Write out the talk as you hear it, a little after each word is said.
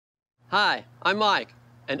Hi, I'm Mike,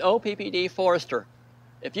 an OPPD forester.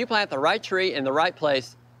 If you plant the right tree in the right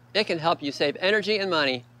place, it can help you save energy and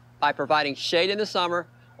money by providing shade in the summer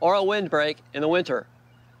or a windbreak in the winter.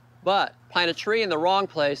 But plant a tree in the wrong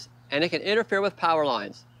place and it can interfere with power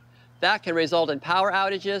lines. That can result in power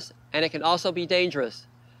outages and it can also be dangerous.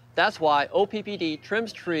 That's why OPPD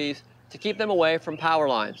trims trees to keep them away from power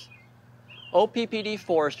lines. OPPD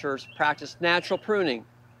foresters practice natural pruning,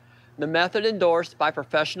 the method endorsed by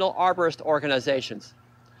professional arborist organizations.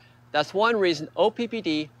 That's one reason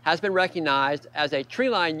OPPD has been recognized as a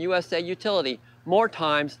Treeline USA utility more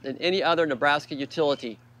times than any other Nebraska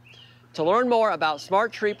utility. To learn more about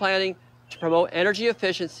smart tree planting to promote energy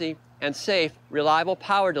efficiency and safe, reliable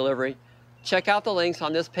power delivery, check out the links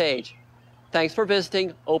on this page. Thanks for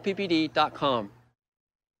visiting OPPD.com.